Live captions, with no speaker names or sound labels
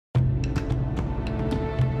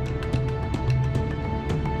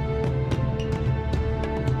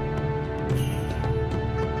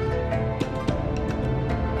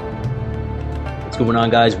going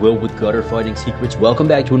on, guys? Will with Gutter Fighting Secrets. Welcome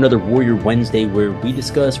back to another Warrior Wednesday where we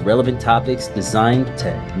discuss relevant topics designed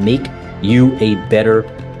to make you a better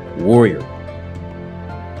warrior.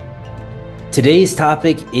 Today's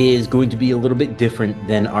topic is going to be a little bit different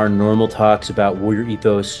than our normal talks about warrior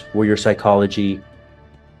ethos, warrior psychology,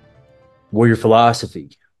 warrior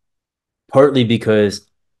philosophy, partly because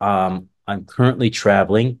I'm currently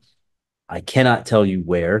traveling. I cannot tell you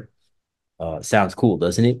where. Sounds cool,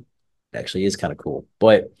 doesn't it? It actually is kind of cool.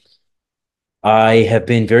 But I have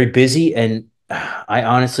been very busy and I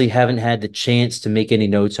honestly haven't had the chance to make any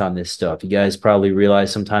notes on this stuff. You guys probably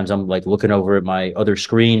realize sometimes I'm like looking over at my other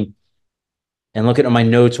screen and looking at my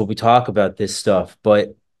notes while we talk about this stuff.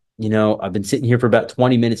 But, I've been sitting here for about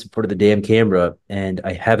 20 minutes in front of the damn camera and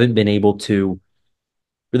I haven't been able to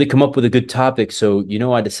really come up with a good topic. So,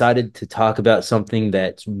 I decided to talk about something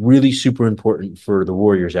that's really super important for the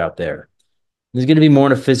warriors out there. It's going to be more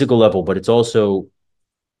on a physical level, but it's also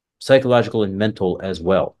psychological and mental as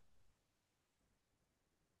well.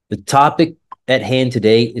 The topic at hand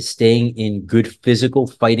today is staying in good physical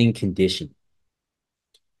fighting condition.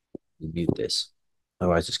 Mute this.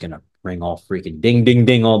 Otherwise, it's going to ring all freaking ding, ding,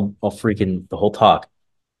 ding, all freaking the whole talk.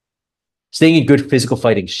 Staying in good physical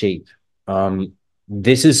fighting shape.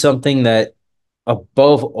 This is something that,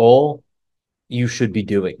 above all, you should be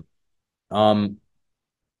doing.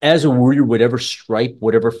 As a warrior, whatever stripe,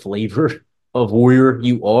 whatever flavor of warrior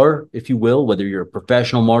you are, if you will, whether you're a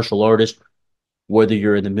professional martial artist, whether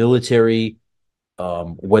you're in the military,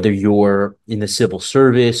 whether you're in the civil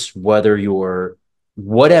service, whether you're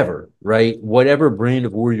whatever, right? Whatever brand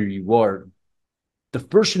of warrior you are, the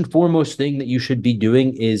first and foremost thing that you should be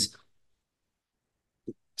doing is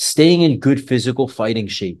staying in good physical fighting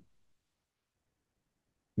shape.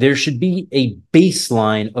 There should be a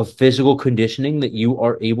baseline of physical conditioning that you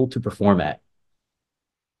are able to perform at.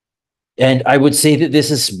 And I would say that this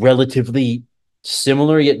is relatively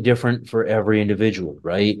similar yet different for every individual,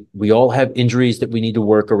 right? We all have injuries that we need to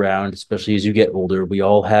work around, especially as you get older. We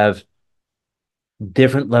all have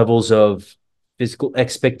different levels of physical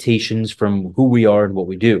expectations from who we are and what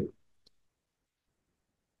we do.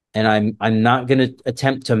 And I'm not going to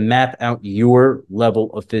attempt to map out your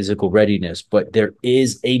level of physical readiness, but there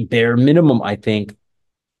is a bare minimum, I think,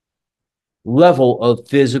 level of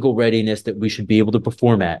physical readiness that we should be able to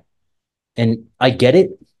perform at. And I get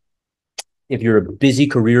it. If you're a busy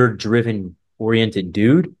career driven oriented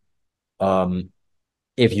dude,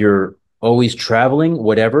 if you're always traveling,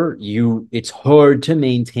 whatever, it's hard to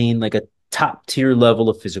maintain like a top tier level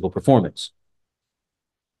of physical performance.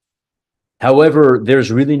 However,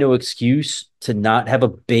 there's really no excuse to not have a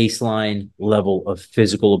baseline level of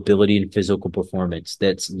physical ability and physical performance.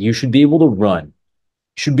 You should be able to run. You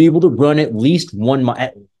should be able to run at least 1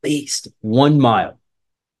 mile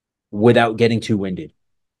without getting too winded.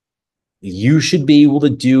 You should be able to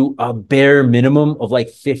do a bare minimum of like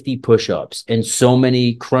 50 push-ups and so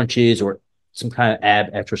many crunches or some kind of ab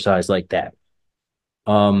exercise like that.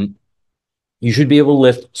 You should be able to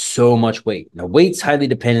lift so much weight. Now, weight's highly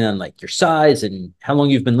dependent on like your size and how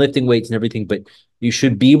long you've been lifting weights and everything, but you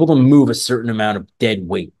should be able to move a certain amount of dead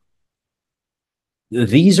weight.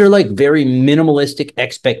 These are like very minimalistic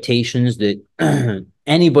expectations that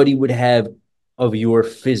anybody would have of your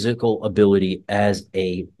physical ability as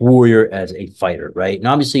a warrior, as a fighter, right? And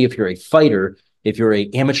obviously, if you're a fighter, if you're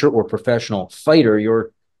an amateur or professional fighter,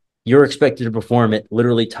 you're expected to perform at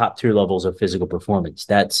literally top tier levels of physical performance.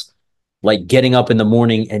 That's like getting up in the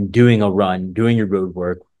morning and doing a run, doing your road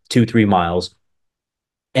work, 2-3 miles,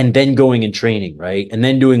 and then going and training, right? And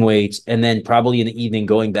then doing weights, and then probably in the evening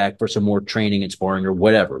going back for some more training and sparring or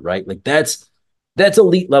whatever, right? Like that's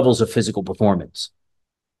elite levels of physical performance.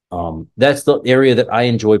 That's the area that I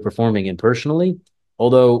enjoy performing in personally.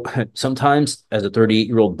 Although sometimes as a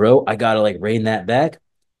 38-year-old bro, I gotta like rein that back.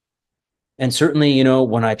 And certainly,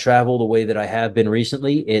 when I travel the way that I have been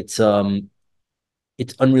recently, it's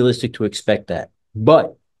unrealistic to expect that.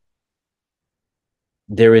 But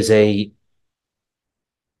there is a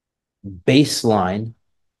baseline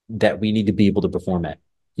that we need to be able to perform at.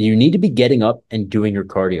 You need to be getting up and doing your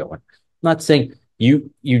cardio. I'm not saying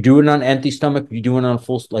you do it on an empty stomach, you do it on a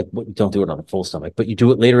full, like, don't do it on a full stomach, but you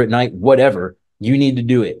do it later at night, whatever, you need to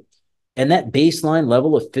do it. And that baseline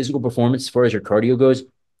level of physical performance as far as your cardio goes,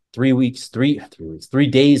 3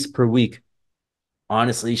 days per week,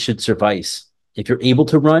 honestly should suffice. If you're able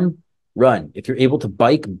to run, run. If you're able to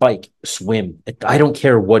bike, swim. I don't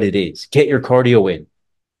care what it is. Get your cardio in.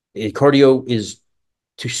 Cardio is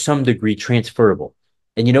to some degree transferable.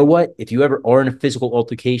 And you know what? If you ever are in a physical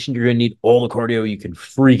altercation, you're going to need all the cardio you can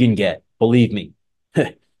freaking get. Believe me.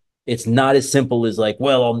 It's not as simple as like,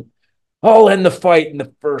 well, I'll end the fight in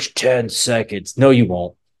the first 10 seconds. No, you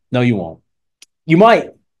won't. No, you won't. You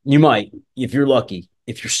might. You might. If you're lucky.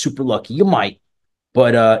 If you're super lucky, you might.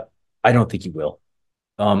 But I don't think you will.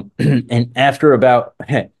 And after about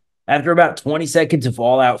 20 seconds of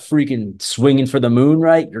all out freaking swinging for the moon,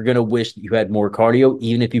 right? You're gonna wish that you had more cardio,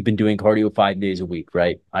 even if you've been doing cardio 5 days a week,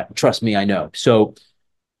 right? Trust me, I know. So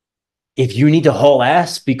if you need to haul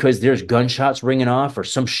ass because there's gunshots ringing off or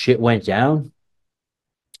some shit went down,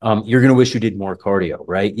 you're gonna wish you did more cardio,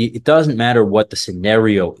 right? It doesn't matter what the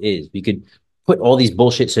scenario is. We could put all these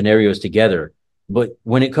bullshit scenarios together, but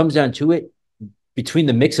when it comes down to it, between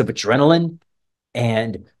the mix of adrenaline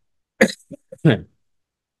and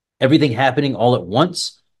everything happening all at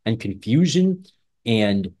once and confusion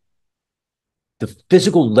and the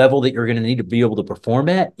physical level that you're going to need to be able to perform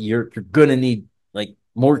at, you're going to need like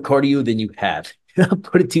more cardio than you have. I'll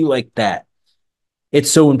put it to you like that.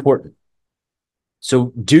 It's so important.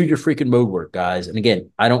 So do your freaking mode work, guys. And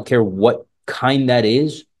again, I don't care what kind that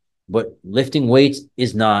is, but lifting weights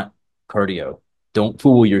is not cardio. Don't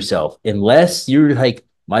fool yourself. Unless you're like,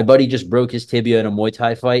 my buddy just broke his tibia in a Muay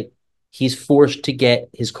Thai fight. He's forced to get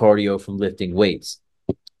his cardio from lifting weights.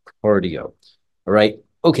 Cardio. All right.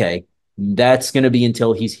 Okay. That's going to be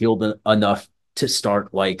until he's healed enough to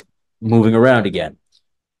start like moving around again.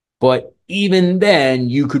 But even then,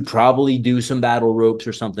 you could probably do some battle ropes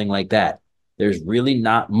or something like that. There's really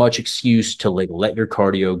not much excuse to like let your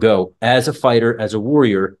cardio go. As a fighter, as a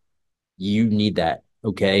warrior, you need that.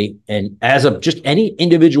 Okay. And as of just any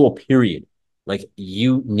individual period, like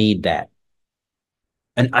you need that.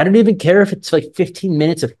 And I don't even care if it's like 15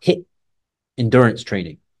 minutes of hit endurance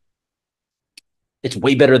training. It's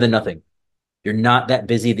way better than nothing. You're not that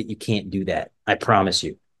busy that you can't do that. I promise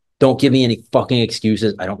you. Don't give me any fucking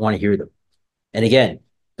excuses. I don't want to hear them. And again,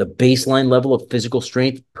 the baseline level of physical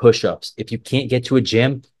strength, push ups. If you can't get to a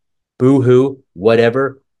gym, boo hoo,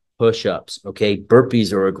 whatever, push ups. Okay.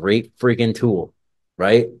 Burpees are a great freaking tool,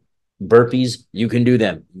 right? Burpees, you can do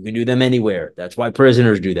them. You can do them anywhere. That's why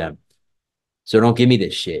prisoners do them. So don't give me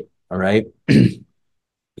this shit. All right.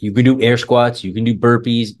 You can do air squats. You can do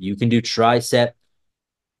burpees. You can do tricep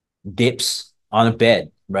dips on a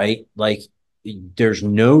bed, right? Like there's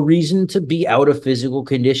no reason to be out of physical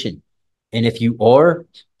condition. And if you are,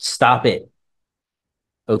 stop it.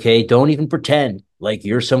 Okay. Don't even pretend like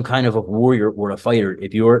you're some kind of a warrior or a fighter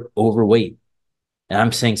if you're overweight. And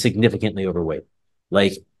I'm saying significantly overweight.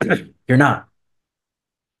 Like you're not.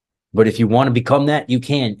 But if you want to become that, you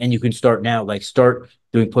can. And you can start now. Like start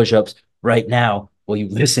doing push ups right now while you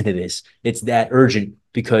listen to this. It's that urgent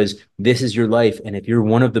because this is your life. And if you're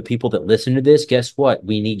one of the people that listen to this, guess what?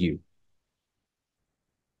 We need you.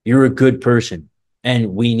 You're a good person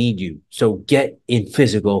and we need you. So get in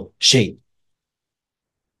physical shape.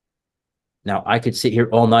 Now, I could sit here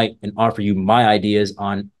all night and offer you my ideas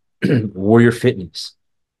on warrior fitness,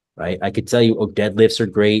 right? I could tell you, oh, deadlifts are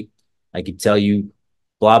great. I could tell you,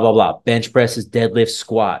 blah, blah, blah, bench presses, deadlifts,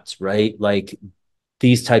 squats, right? Like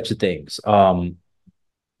these types of things.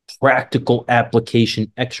 Practical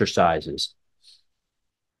application exercises.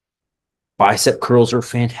 Bicep curls are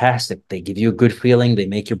fantastic. They give you a good feeling. They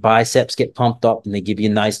make your biceps get pumped up and they give you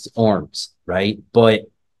nice arms, right? But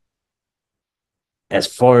as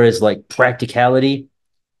far as like practicality,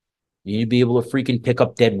 you need to be able to freaking pick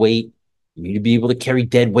up dead weight. You need to be able to carry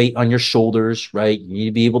dead weight on your shoulders, right? You need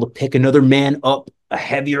to be able to pick another man up, a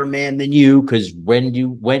heavier man than you, because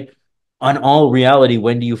on all reality,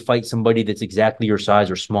 when do you fight somebody that's exactly your size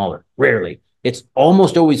or smaller? Rarely. It's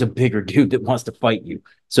almost always a bigger dude that wants to fight you.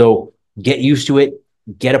 So get used to it,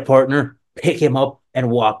 get a partner, pick him up and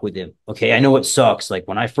walk with him. Okay. I know it sucks. Like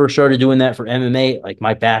when I first started doing that for MMA, like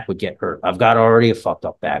my back would get hurt. I've got already a fucked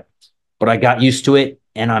up back, but I got used to it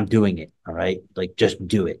and I'm doing it. All right. Like just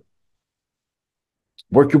do it.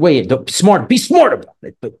 Work your way in. Be smart about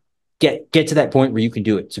it, but get to that point where you can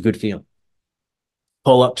do it. It's a good feeling.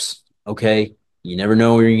 Pull ups. Okay. You never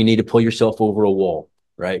know where you need to pull yourself over a wall,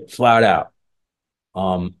 right? Flat out.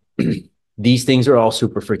 Um, these things are all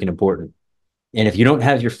super freaking important. And if you don't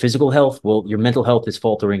have your physical health, well, your mental health is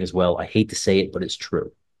faltering as well. I hate to say it, but it's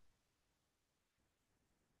true.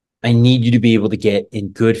 I need you to be able to get in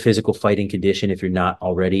good physical fighting condition if you're not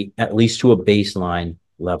already, at least to a baseline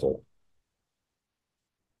level.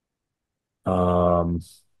 Um,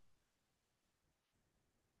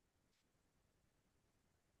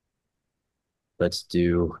 let's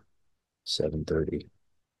do 7:30.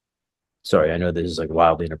 Sorry, I know this is like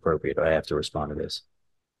wildly inappropriate. I have to respond to this.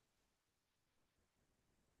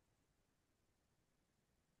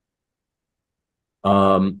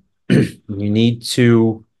 Um, you need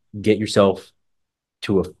to get yourself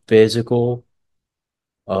to a physical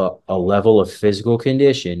a level of physical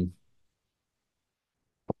condition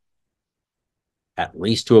at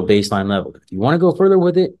least to a baseline level. If you want to go further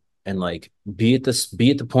with it and like be at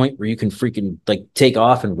the point where you can freaking like take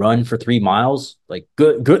off and run for 3 miles, like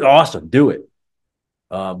good, awesome, do it.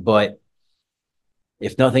 But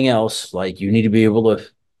if nothing else, like you need to be able to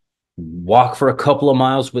walk for a couple of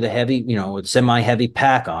miles with a heavy, with semi-heavy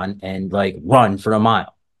pack on and like run for a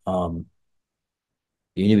mile.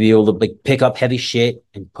 You need to be able to like pick up heavy shit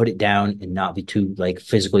and put it down and not be too like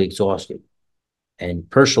physically exhausted. And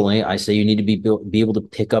personally, I say you need to be able to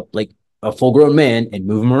pick up like a full grown man and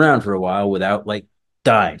move him around for a while without like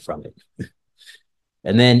dying from it.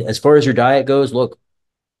 And then as far as your diet goes, look,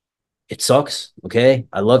 it sucks. Okay.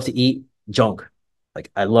 I love to eat junk.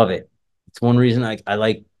 Like I love it. It's one reason I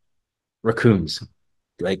like raccoons,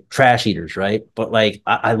 like trash eaters, right? But like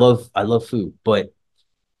I love food, but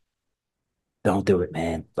don't do it,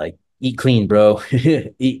 man. Like eat clean, bro.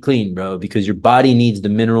 Eat clean, bro, because your body needs the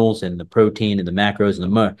minerals and the protein and the macros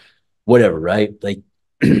and the whatever, right? Like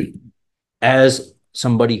as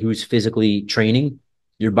somebody who's physically training,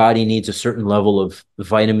 your body needs a certain level of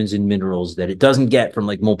vitamins and minerals that it doesn't get from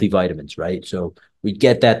like multivitamins, right? So we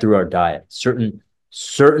get that through our diet.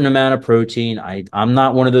 Certain amount of protein. I'm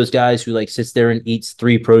not one of those guys who like sits there and eats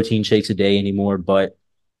 3 protein shakes a day anymore, but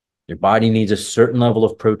your body needs a certain level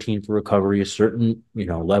of protein for recovery, a certain,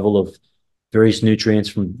 level of various nutrients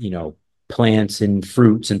from, plants and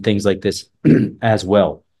fruits and things like this as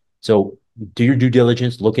well. So do your due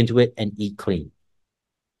diligence, look into it, and eat clean.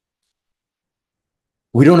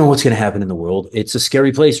 We don't know what's going to happen in the world. It's a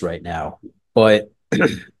scary place right now. But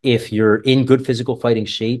if you're in good physical fighting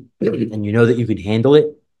shape and you know that you can handle it,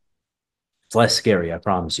 it's less scary, I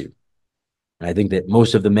promise you. And I think that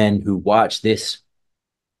most of the men who watch this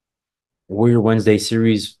Warrior Wednesday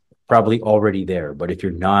series probably already there. But if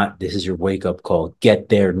you're not, this is your wake up call. Get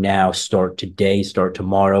there now. Start today, start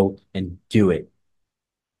tomorrow, and do it.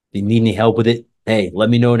 If you need any help with it, hey, let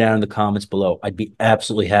me know down in the comments below. I'd be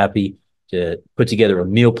absolutely happy to put together a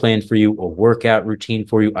meal plan for you, a workout routine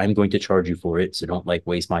for you. I'm going to charge you for it, so don't like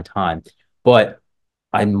waste my time. But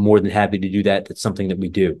I'm more than happy to do that. That's something that we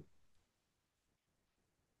do.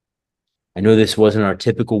 I know this wasn't our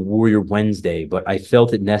typical Warrior Wednesday, but I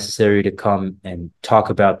felt it necessary to come and talk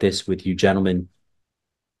about this with you gentlemen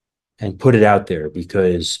and put it out there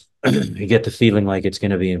because I get the feeling like it's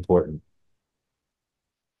going to be important.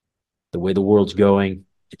 The way the world's going,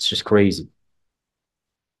 it's just crazy.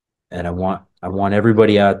 And I want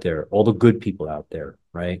everybody out there, all the good people out there,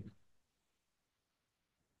 right?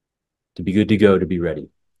 To be good to go, to be ready.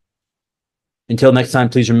 Until next time,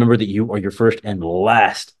 please remember that you are your first and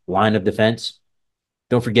last line of defense.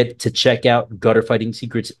 Don't forget to check out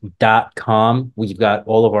gutterfightingsecrets.com. We've got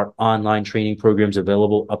all of our online training programs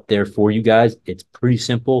available up there for you guys. It's pretty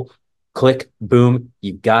simple. Click, boom,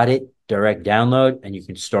 you got it, direct download, and you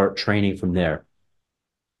can start training from there.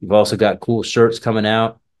 We've also got cool shirts coming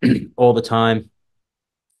out all the time,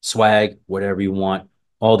 swag, whatever you want,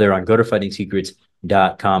 all there on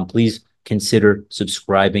gutterfightingsecrets.com. Please consider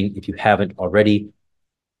subscribing if you haven't already.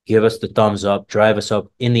 Give us the thumbs up, drive us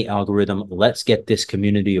up in the algorithm. Let's get this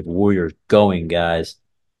community of warriors going, guys.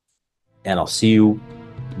 And I'll see you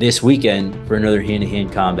this weekend for another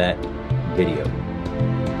hand-to-hand combat video.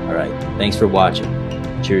 All right. Thanks for watching.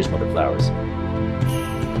 Cheers, Mother Flowers.